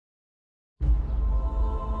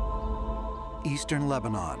eastern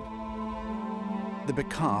Lebanon, the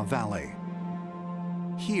Bekaa Valley.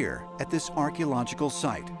 Here, at this archaeological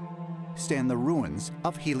site, stand the ruins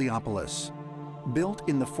of Heliopolis, built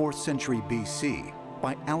in the 4th century BC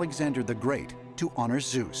by Alexander the Great to honor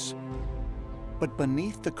Zeus. But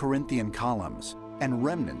beneath the Corinthian columns and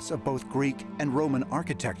remnants of both Greek and Roman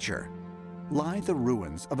architecture lie the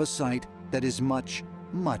ruins of a site that is much,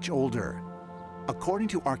 much older. According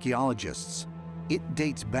to archaeologists, it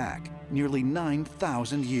dates back nearly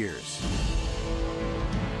 9,000 years.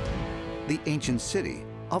 The ancient city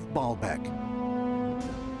of Baalbek,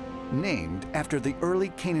 named after the early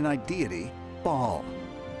Canaanite deity Baal.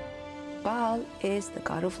 Baal is the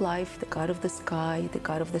god of life, the god of the sky, the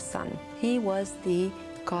god of the sun. He was the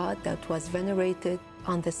god that was venerated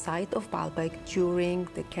on the site of Baalbek during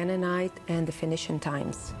the Canaanite and the Phoenician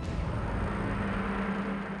times.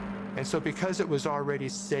 And so because it was already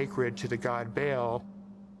sacred to the god Baal,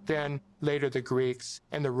 then later the Greeks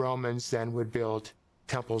and the Romans then would build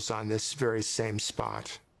temples on this very same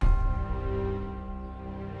spot.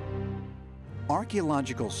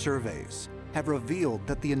 Archaeological surveys have revealed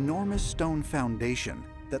that the enormous stone foundation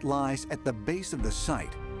that lies at the base of the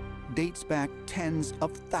site dates back tens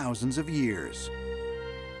of thousands of years.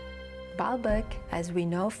 Baalbek, as we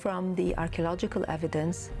know from the archaeological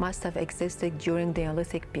evidence, must have existed during the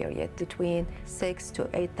Neolithic period, between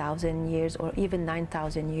 6,000 to 8,000 years or even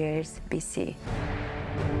 9,000 years BC.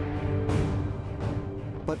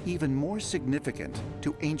 But even more significant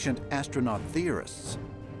to ancient astronaut theorists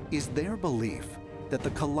is their belief that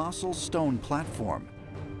the colossal stone platform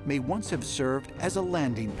may once have served as a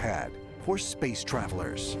landing pad for space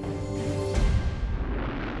travelers.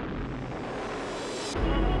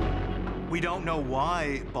 We don't know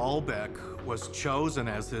why Baalbek was chosen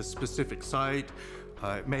as this specific site.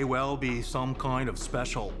 It may well be some kind of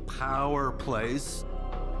special power place.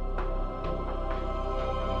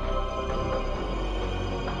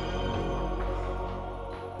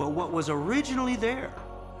 But what was originally there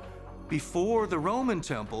before the Roman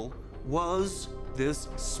temple was this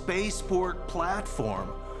spaceport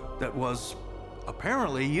platform that was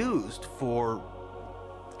apparently used for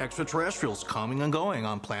extraterrestrials coming and going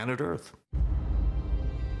on planet Earth.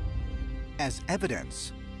 As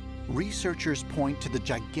evidence, researchers point to the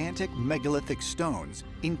gigantic megalithic stones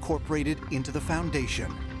incorporated into the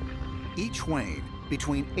foundation, each weighing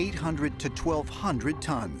between 800 to 1,200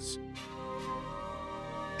 tons,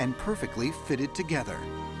 and perfectly fitted together.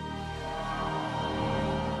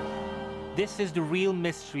 This is the real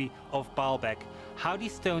mystery of Baalbek, how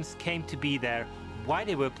these stones came to be there, why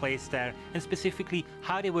they were placed there, and specifically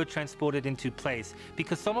how they were transported into place,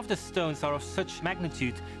 because some of the stones are of such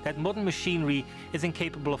magnitude that modern machinery is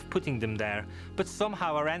incapable of putting them there. But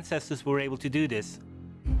somehow our ancestors were able to do this.